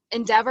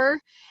endeavor.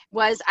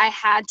 Was I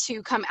had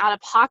to come out of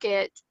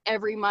pocket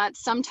every month,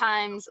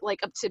 sometimes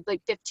like up to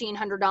like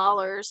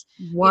 $1,500.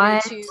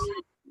 What?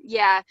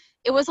 Yeah,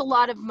 it was a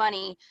lot of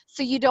money.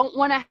 So you don't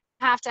want to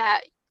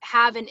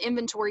have an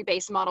inventory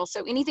based model.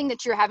 So anything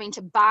that you're having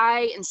to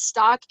buy and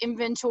stock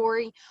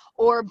inventory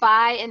or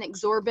buy an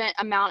exorbitant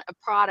amount of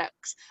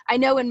products. I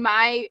know in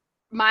my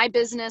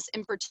business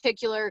in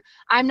particular,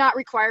 I'm not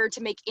required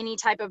to make any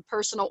type of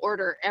personal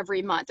order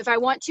every month. If I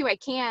want to, I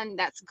can,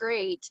 that's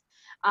great.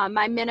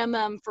 My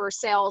minimum for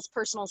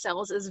personal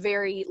sales is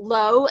very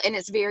low, and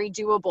it's very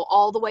doable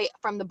all the way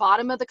from the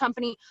bottom of the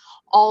company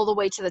all the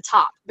way to the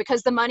top,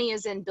 because the money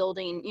is in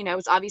building,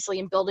 it's obviously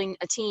in building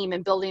a team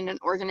and building an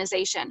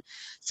organization.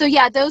 So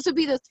yeah, those would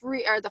be the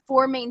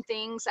four main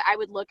things that I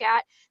would look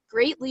at.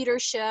 Great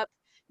leadership,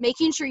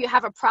 making sure you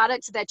have a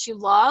product that you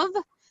love,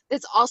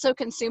 that's also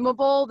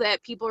consumable,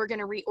 that people are going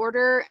to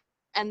reorder,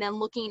 and then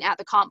looking at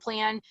the comp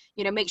plan,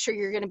 make sure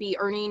you're going to be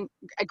earning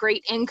a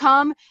great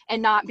income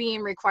and not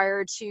being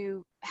required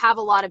to have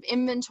a lot of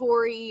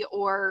inventory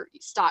or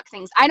stock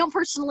things. I don't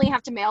personally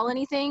have to mail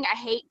anything. I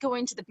hate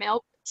going to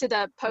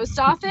the post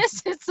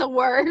office. It's the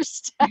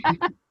worst.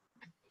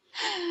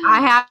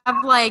 I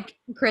have like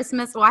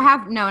Christmas. Well,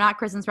 not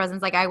Christmas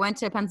presents. Like, I went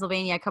to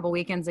Pennsylvania a couple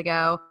weekends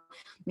ago.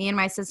 Me and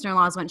my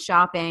sister-in-laws went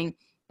shopping,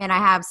 and I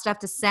have stuff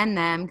to send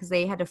them because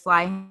they had to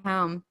fly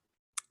home.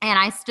 And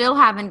I still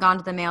haven't gone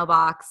to the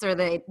mailbox or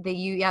the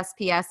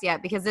USPS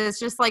yet, because it's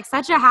just like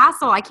such a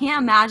hassle. I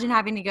can't imagine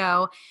having to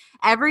go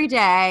every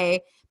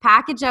day,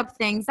 package up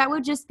things. That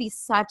would just be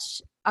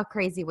such a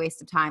crazy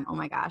waste of time. Oh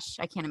my gosh,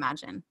 I can't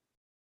imagine.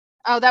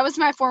 Oh, that was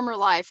my former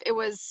life. It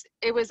was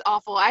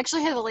awful. I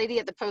actually had a lady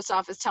at the post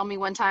office tell me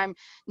one time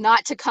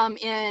not to come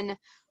in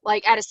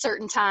like at a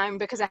certain time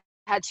because I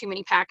had too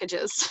many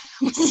packages.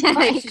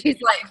 Like,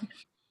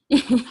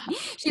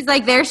 she's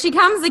like, there she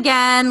comes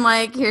again.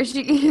 Like, here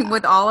she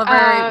with all of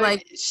her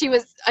like. She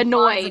was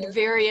annoyed,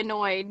 very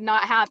annoyed,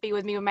 not happy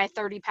with me with my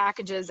 30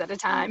 packages at a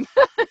time.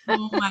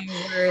 Oh my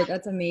word,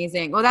 that's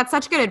amazing. Well, that's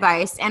such good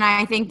advice. And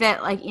I think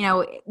that, like, you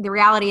know, the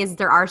reality is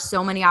there are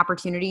so many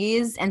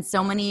opportunities and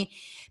so many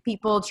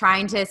people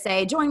trying to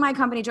say, join my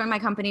company, join my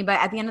company. But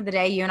at the end of the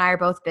day, you and I are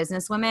both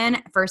business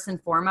women first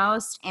and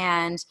foremost.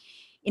 And,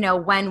 you know,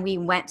 when we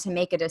went to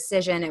make a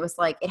decision, it was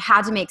like, it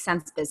had to make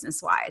sense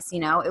business wise. You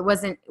know, it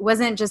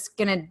wasn't just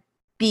going to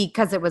be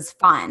because it was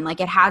fun.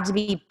 Like, it had to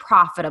be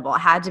profitable. It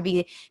had to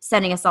be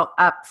setting us all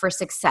up for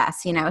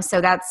success, you know?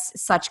 So that's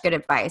such good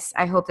advice.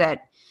 I hope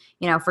that,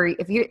 you know, for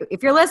if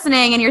you're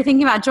listening and you're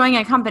thinking about joining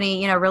a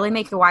company, you know, really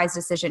make a wise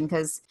decision,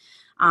 because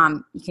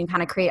you can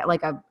kind of create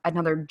like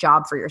another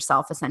job for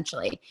yourself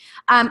essentially.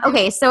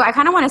 Okay. So I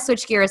kind of want to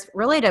switch gears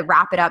really to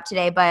wrap it up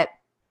today, but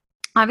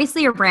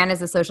obviously your brand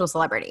is a social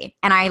celebrity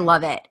and I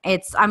love it.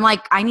 I'm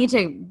like, I need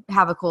to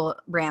have a cool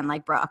brand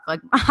like Brooke.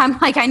 Like, I'm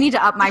like, I need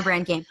to up my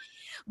brand game.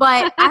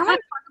 But I want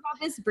to talk about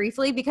this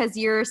briefly because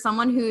you're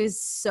someone who's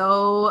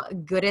so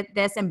good at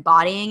this,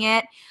 embodying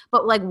it.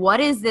 But like, what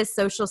does this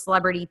social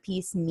celebrity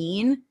piece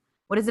mean?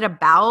 What is it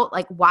about?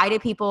 Like, why do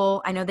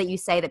people, I know that you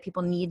say that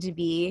people need to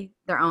be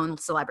their own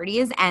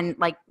celebrities, and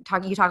like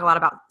you talk a lot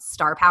about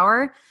star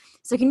power.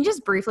 So can you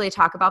just briefly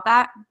talk about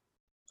that?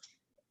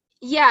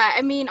 Yeah,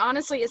 I mean,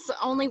 honestly, it's the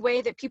only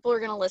way that people are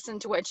going to listen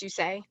to what you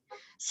say.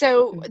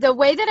 So the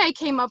way that I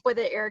came up with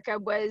it, Erica,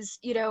 was,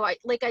 you know,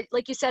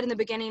 like you said in the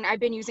beginning,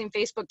 I've been using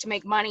Facebook to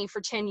make money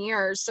for 10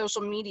 years,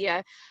 social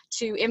media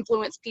to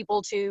influence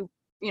people to,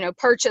 you know,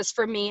 purchase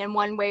from me in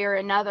one way or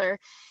another.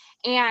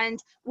 And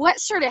what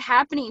started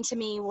happening to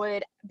me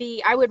would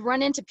be, I would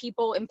run into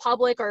people in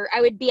public, or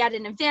I would be at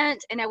an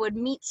event and I would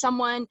meet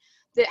someone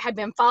that had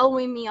been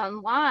following me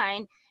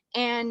online,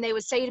 and they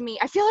would say to me,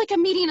 I feel like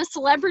I'm meeting a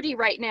celebrity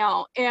right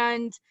now.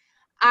 And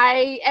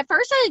at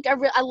first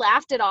I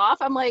laughed it off.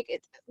 I'm like,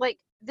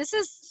 this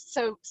is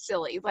so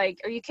silly. Like,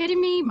 are you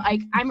kidding me?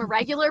 Like, I'm a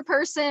regular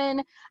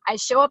person. I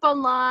show up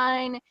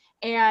online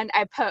and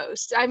I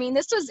post. I mean,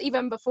 this was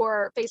even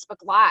before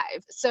Facebook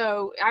Live.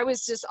 So I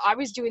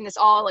was doing this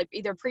all like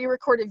either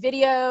pre-recorded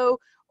video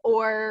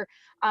or,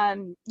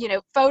 you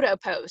know, photo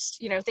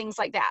post, you know, things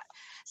like that.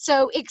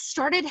 So it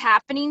started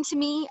happening to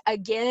me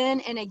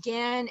again and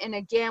again and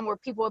again, where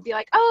people would be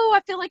like, oh,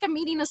 I feel like I'm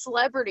meeting a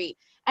celebrity.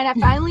 And I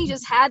finally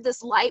just had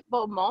this light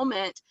bulb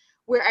moment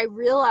where I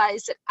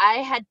realized that I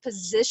had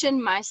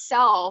positioned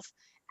myself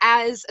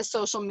as a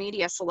social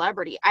media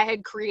celebrity. I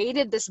had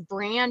created this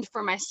brand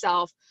for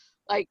myself.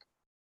 Like,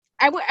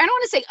 I don't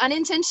want to say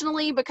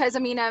unintentionally, because I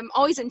mean, I'm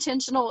always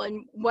intentional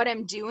in what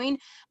I'm doing,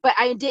 but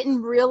I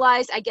didn't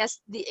realize, I guess,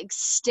 the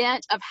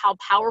extent of how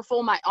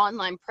powerful my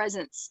online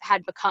presence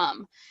had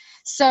become.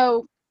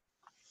 So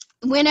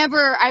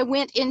whenever I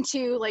went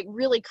into like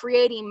really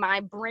creating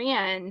my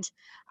brand,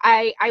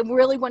 I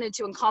really wanted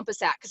to encompass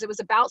that, because it was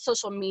about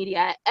social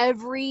media.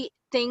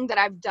 Everything that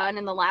I've done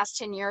in the last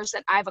 10 years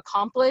that I've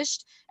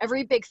accomplished,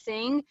 every big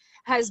thing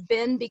has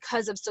been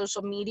because of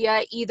social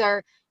media,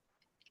 either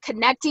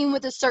connecting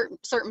with a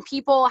certain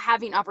people,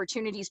 having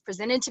opportunities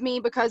presented to me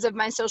because of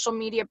my social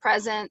media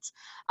presence.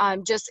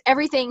 Just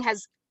everything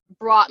has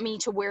brought me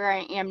to where I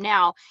am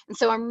now. And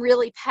so I'm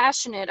really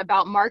passionate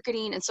about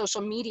marketing and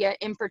social media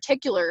in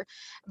particular,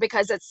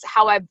 because that's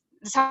how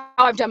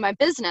I've done my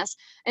business.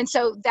 And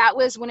so that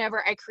was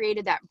whenever I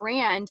created that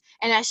brand,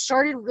 and I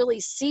started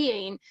really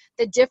seeing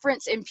the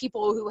difference in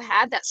people who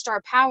had that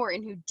star power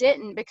and who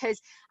didn't,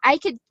 because I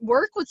could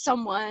work with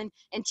someone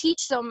and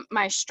teach them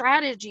my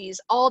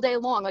strategies all day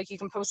long. Like, you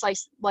can post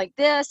like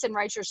this and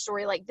write your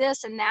story like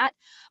this and that.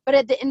 But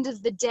at the end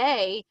of the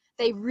day,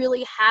 they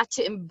really have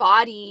to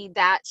embody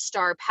that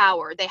star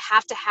power. They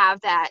have to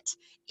have that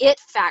it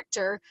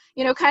factor,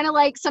 you know, kind of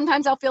like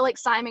sometimes I'll feel like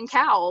Simon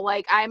Cowell.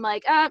 Like, I'm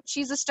like,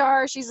 she's a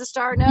star.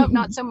 Nope,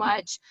 not so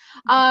much.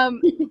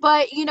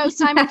 But you know,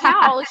 Simon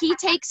Cowell, he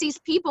takes these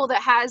people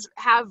that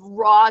have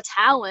raw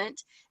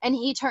talent and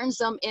he turns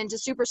them into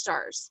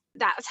superstars.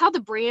 That's how the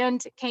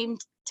brand came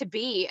to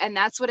be. And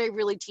that's what I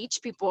really teach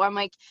people. I'm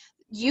like,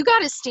 you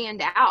got to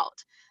stand out.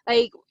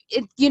 Like,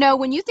 you know,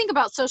 when you think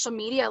about social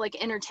media,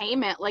 like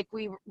entertainment, like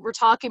we were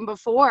talking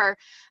before,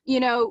 you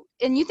know,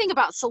 and you think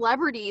about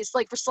celebrities,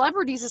 like for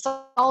celebrities, it's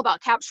all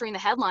about capturing the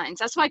headlines.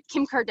 That's why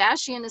Kim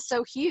Kardashian is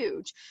so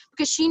huge,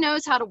 because she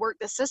knows how to work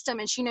the system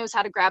and she knows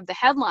how to grab the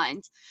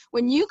headlines.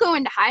 When you go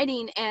into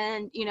hiding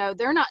and, you know,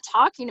 they're not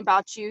talking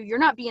about you, you're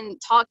not being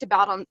talked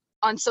about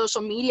on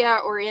social media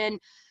or in,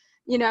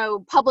 you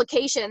know,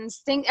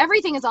 publications.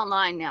 Everything is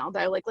online now,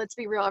 though. Like, let's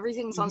be real,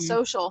 everything's on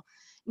social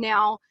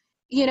now.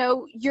 You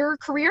know, your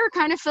career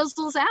kind of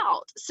fizzles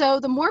out. So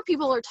the more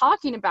people are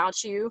talking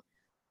about you,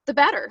 the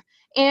better.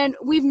 And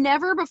we've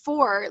never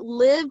before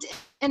lived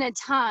in a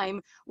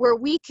time where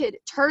we could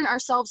turn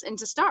ourselves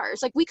into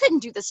stars. Like, we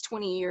couldn't do this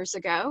 20 years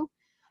ago.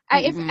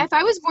 If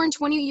I was born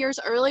 20 years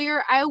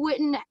earlier, I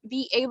wouldn't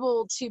be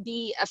able to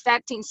be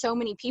affecting so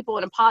many people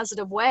in a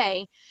positive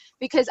way,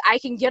 because I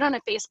can get on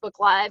a Facebook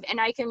Live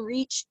and I can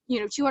reach,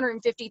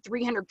 250,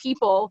 300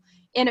 people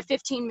in a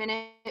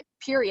 15-minute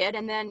period.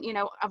 And then,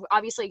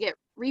 obviously get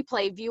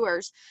replay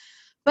viewers.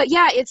 But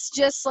yeah, it's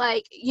just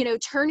like,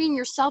 turning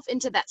yourself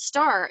into that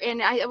star.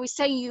 And I always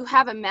say, you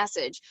have a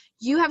message.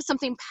 You have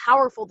something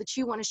powerful that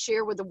you want to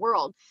share with the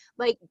world.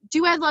 Like,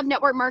 do I love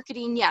network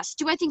marketing? Yes.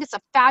 Do I think it's a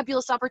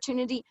fabulous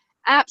opportunity?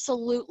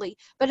 Absolutely.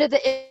 But at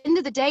the end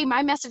of the day,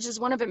 my message is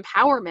one of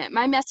empowerment.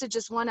 My message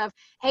is one of,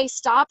 hey,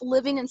 stop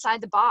living inside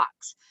the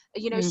box.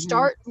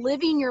 Start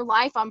living your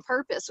life on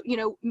purpose.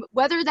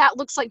 Whether that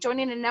looks like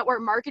joining a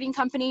network marketing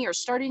company or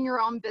starting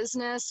your own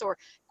business or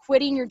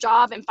quitting your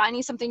job and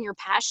finding something you're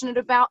passionate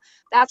about.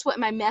 That's what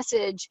my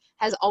message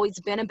has always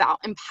been about,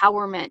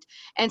 empowerment.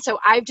 And so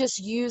I've just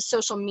used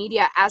social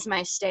media as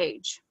my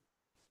stage.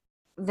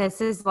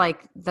 This is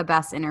like the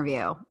best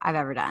interview I've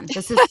ever done.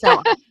 This is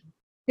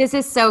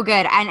so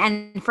good.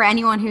 And for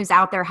anyone who's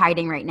out there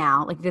hiding right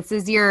now, like, this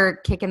is your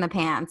kick in the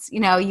pants.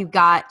 You've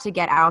got to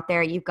get out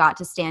there. You've got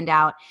to stand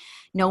out.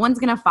 No one's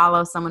going to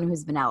follow someone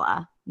who's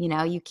vanilla.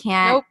 You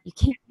can't,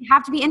 you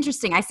have to be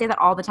interesting. I say that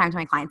all the time to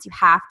my clients. You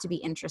have to be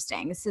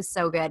interesting. This is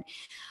so good.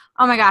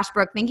 Oh my gosh,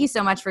 Brooke, thank you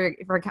so much for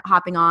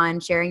hopping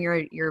on, sharing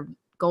your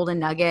golden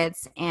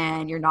nuggets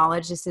and your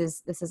knowledge. This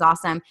is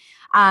awesome.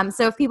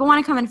 So if people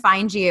want to come and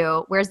find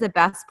you, where's the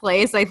best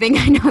place? I think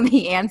I know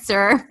the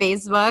answer.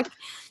 Facebook.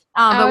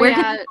 But where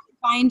can they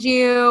find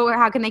you, or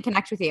how can they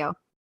connect with you?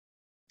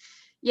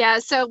 Yeah,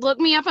 so look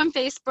me up on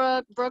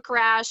Facebook, Brooke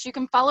Rash. You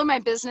can follow my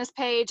business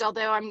page,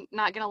 although I'm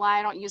not going to lie,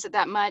 I don't use it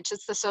that much.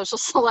 It's the social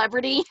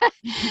celebrity.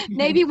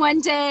 Maybe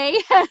one day,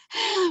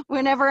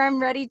 whenever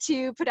I'm ready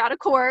to put out a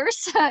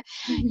course,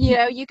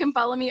 you can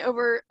follow me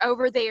over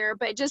there.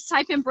 But just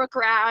type in Brooke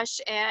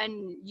Rash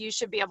and you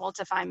should be able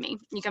to find me.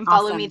 You can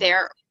follow me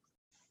there.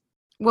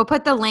 We'll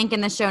put the link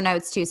in the show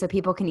notes too, so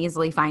people can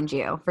easily find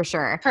you for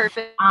sure.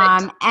 Perfect.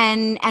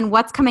 And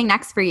what's coming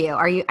next for you?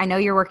 I know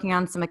you're working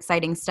on some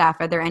exciting stuff.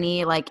 Are there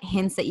any like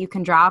hints that you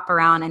can drop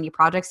around any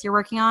projects you're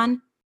working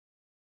on?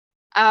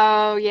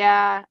 Oh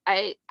yeah.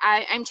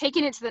 I'm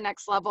taking it to the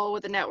next level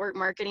with a network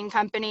marketing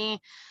company.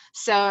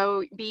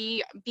 So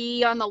be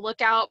on the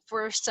lookout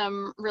for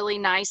some really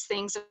nice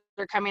things that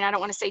are coming. I don't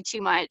want to say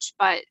too much,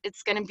 but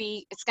it's gonna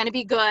be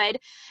good.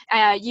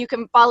 You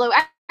can follow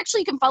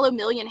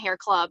Million Hair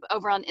Club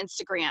over on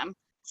Instagram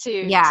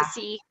to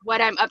see what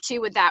I'm up to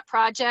with that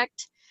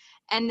project.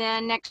 And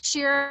then next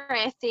year,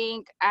 I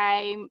think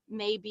I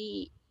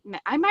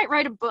might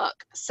write a book.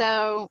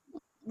 So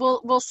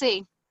we'll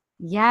see.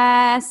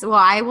 Yes. Well,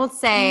 I will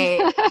say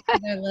to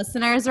the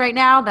listeners right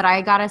now that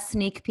I got a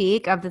sneak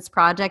peek of this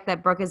project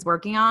that Brooke is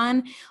working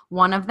on,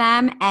 one of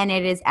them, and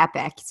it is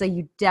epic. So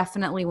you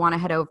definitely want to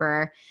head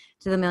over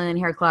to the Million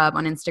Hair Club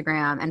on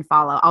Instagram and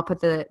follow. I'll put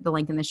the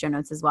link in the show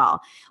notes as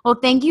well. Well,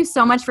 thank you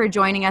so much for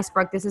joining us,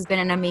 Brooke. This has been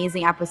an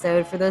amazing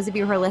episode. For those of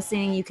you who are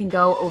listening, you can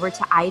go over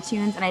to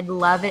iTunes, and I'd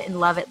love it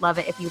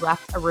if you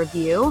left a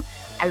review.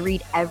 I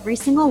read every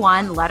single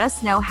one. Let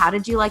us know, how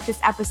did you like this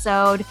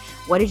episode?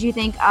 What did you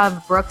think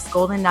of Brooke's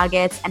Golden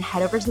Nuggets? And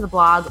head over to the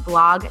blog,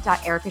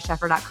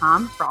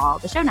 blog.erikascheffer.com for all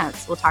the show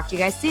notes. We'll talk to you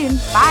guys soon.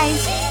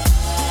 Bye.